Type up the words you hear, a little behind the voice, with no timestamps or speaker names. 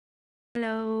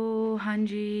Hello, हाँ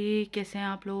जी, कैसे हैं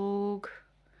आप लोग।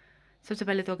 सबसे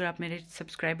पहले तो अगर आप मेरे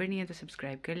सब्सक्राइबर नहीं हैं तो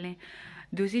सब्सक्राइब कर लें।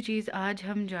 दूसरी चीज़, आज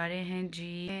हम जा रहे हैं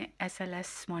जी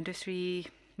SLS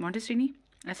मॉन्टेसरी नहीं,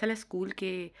 SLS स्कूल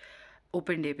के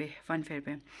ओपन डे पे, फन फेयर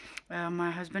पे।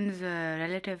 माय हस्बैंड्स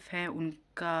रिलेटिव हैं,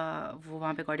 उनका वो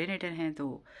वहाँ पे कोऑर्डिनेटर हैं,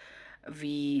 तो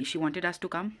she wanted us to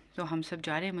come, तो हम सब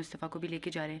जा रहे हैं, मुस्तफ़ा को भी लेके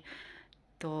जा रहे हैं।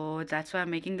 तो that's why I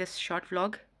am making this short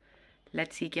vlog.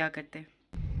 Let's see क्या करते हैं।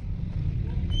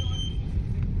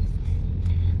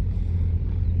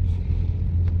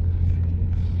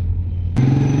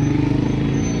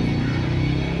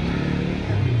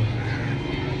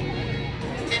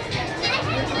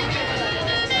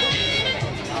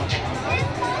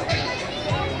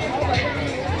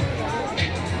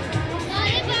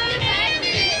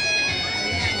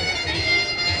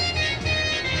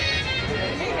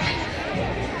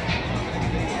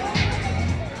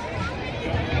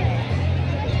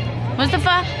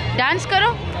 मुस्तफ़ा डांस करो।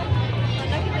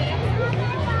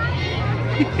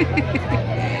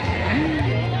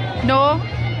 No.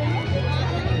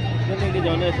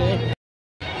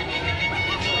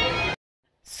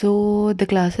 So the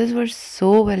classes were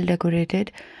so well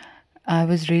decorated. I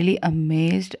was really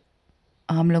amazed.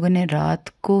 हम लोगों ने रात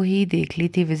को ही देख ली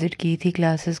थी, विज़िट की थी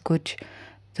क्लासेस कुछ,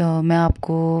 तो मैं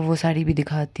आपको वो सारी भी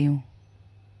दिखाती हूँ।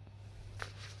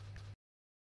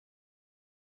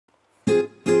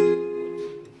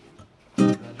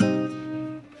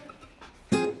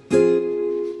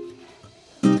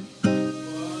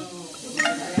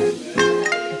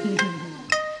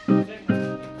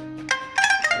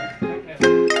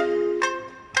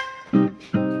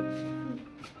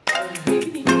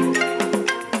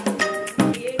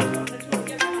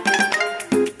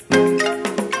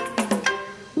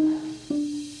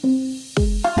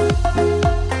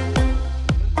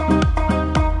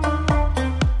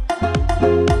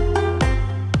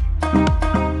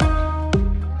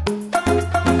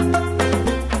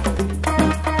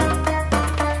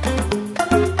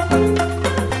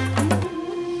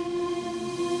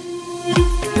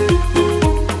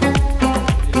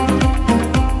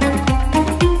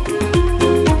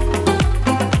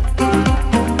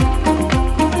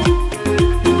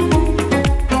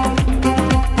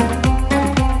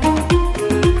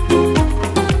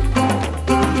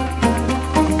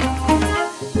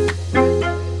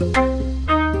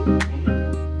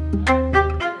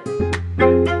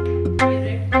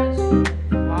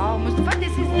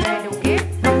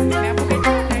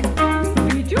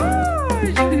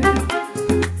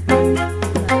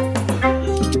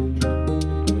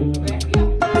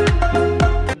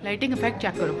 लाइटिंग इफेक्ट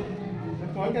चेक करो।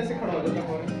 कौन कैसे खड़ा हो जाता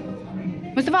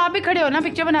है? मुस्तफा आप भी खड़े हो ना,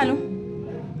 पिक्चर बना लूं।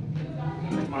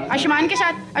 आयुष्मान के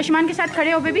साथ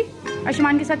खड़े हो बेबी,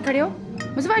 आयुष्मान के साथ खड़े हो।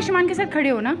 मुस्तफा आयुष्मान के साथ खड़े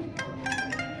हो ना।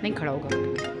 नहीं खड़ा होगा,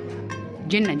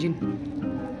 जिन है जिन।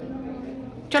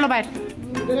 चलो बाहर।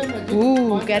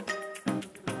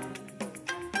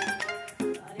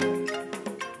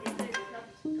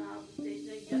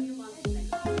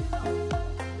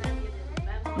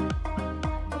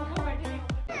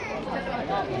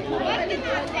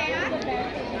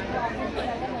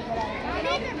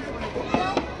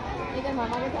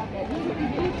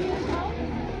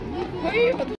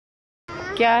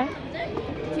 क्या है?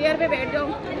 चेयर पे बैठ जाओ।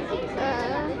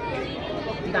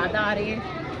 दादा आ रही है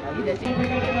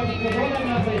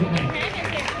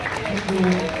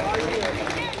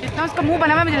जितना उसका मुंह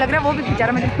बना हुआ मुझे लग रहा है वो भी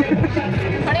बेचारा मुझे।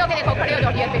 खड़े होके देखो, खड़े हो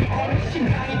जाओ चेयर पे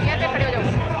खड़े हो जाओ।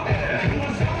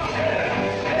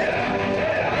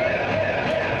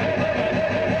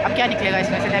 अब क्या निकलेगा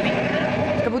इसमें से? अभी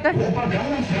कबूतर।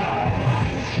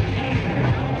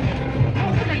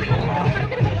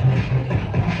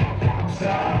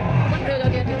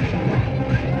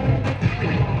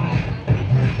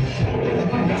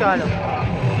 चलो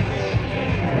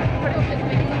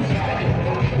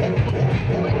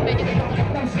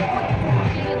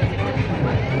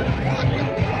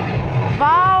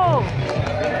वाओ,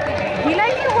 हिला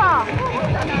ही नहीं हुआ।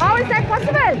 How is that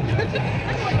possible?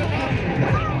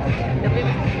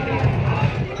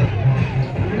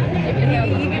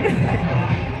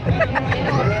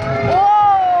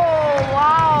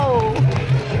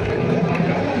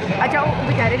 अच्छा, वो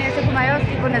बेचारे ने ऐसे घुमाया,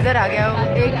 उसको नज़र आ गया।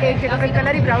 एक जगह का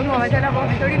कलर ही ब्राउन हुआ था ना, वो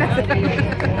थोड़ी नजर।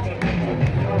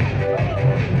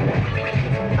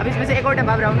 अब इसमें से एक और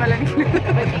डब्बा ब्राउन वाला निकला।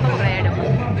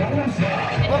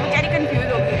 वो बेचारी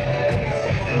कंफ्यूज हो गई।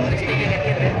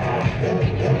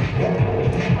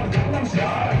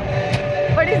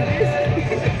 What is this?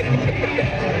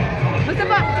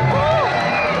 मुस्तफा,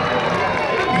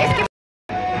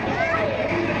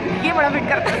 ये बड़ा फिट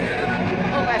करता है।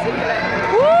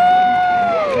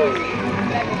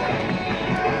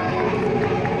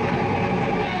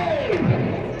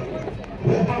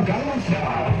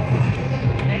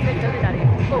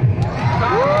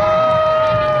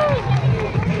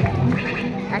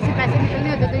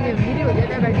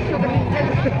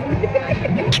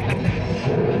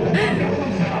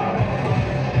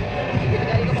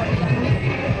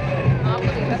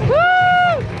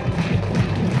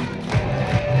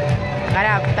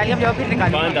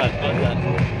 निकाल। 5,000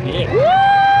 ये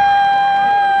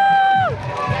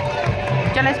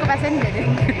चलो इसको पैसे नहीं दे दे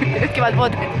इसके बाद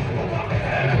बहुत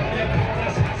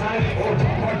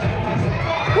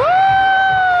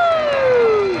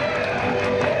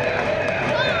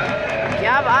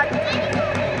क्या बात।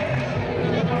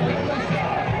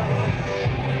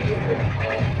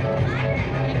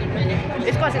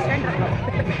 इसको असिस्टेंट रखो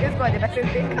इसको आधे पैसे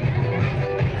दे।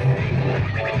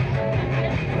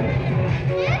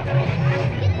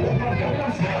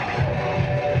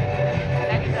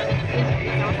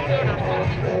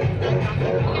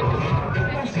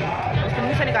 उसके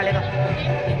मुंह से निकालेगा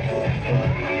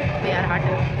यार, हार्ट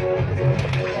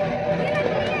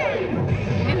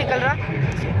नहीं निकल रहा।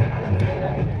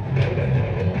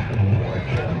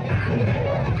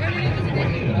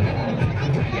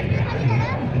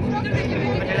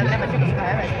 मुझे लग रहा है बच्चे कुछ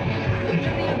खाया वैसे।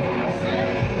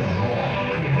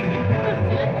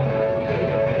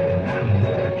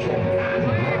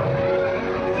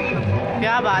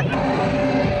 क्या बात।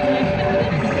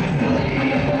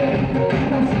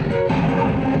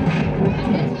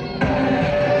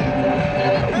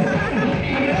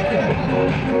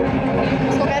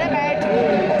 उसको कह रहे बैठ।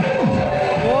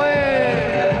 ओए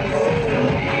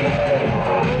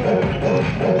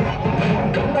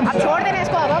अब छोड़ देना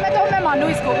इसको हवा में, तो मैं मानूं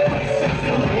इसको।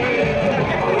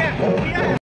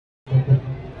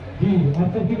 जी आप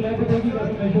सबकी क्लास में कोई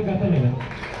कंफर्मेशन कैसा लेगा?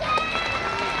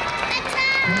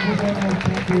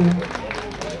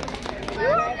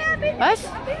 बस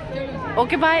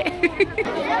ओके बाय।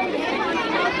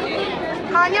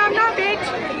 खाना ना बेच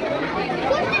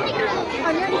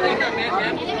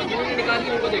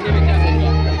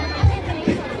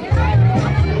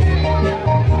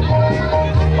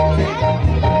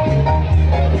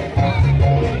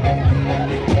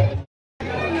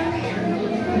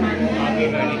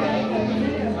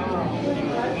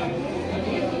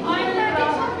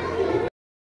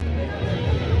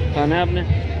खाना है आपने?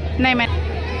 नहीं मैं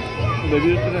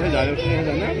बेबी उस तरह से जा रहे हो, उसमें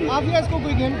जाना है आप इसको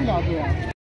कोई गेम खिला दो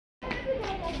यार।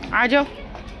 आ जाओ।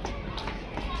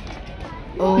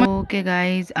 Okay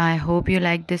guys, I hope you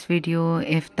liked this video.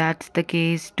 If that's the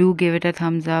case, do give it a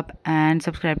thumbs up and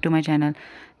subscribe to my channel.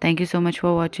 Thank you so much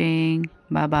for watching.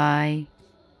 Bye bye.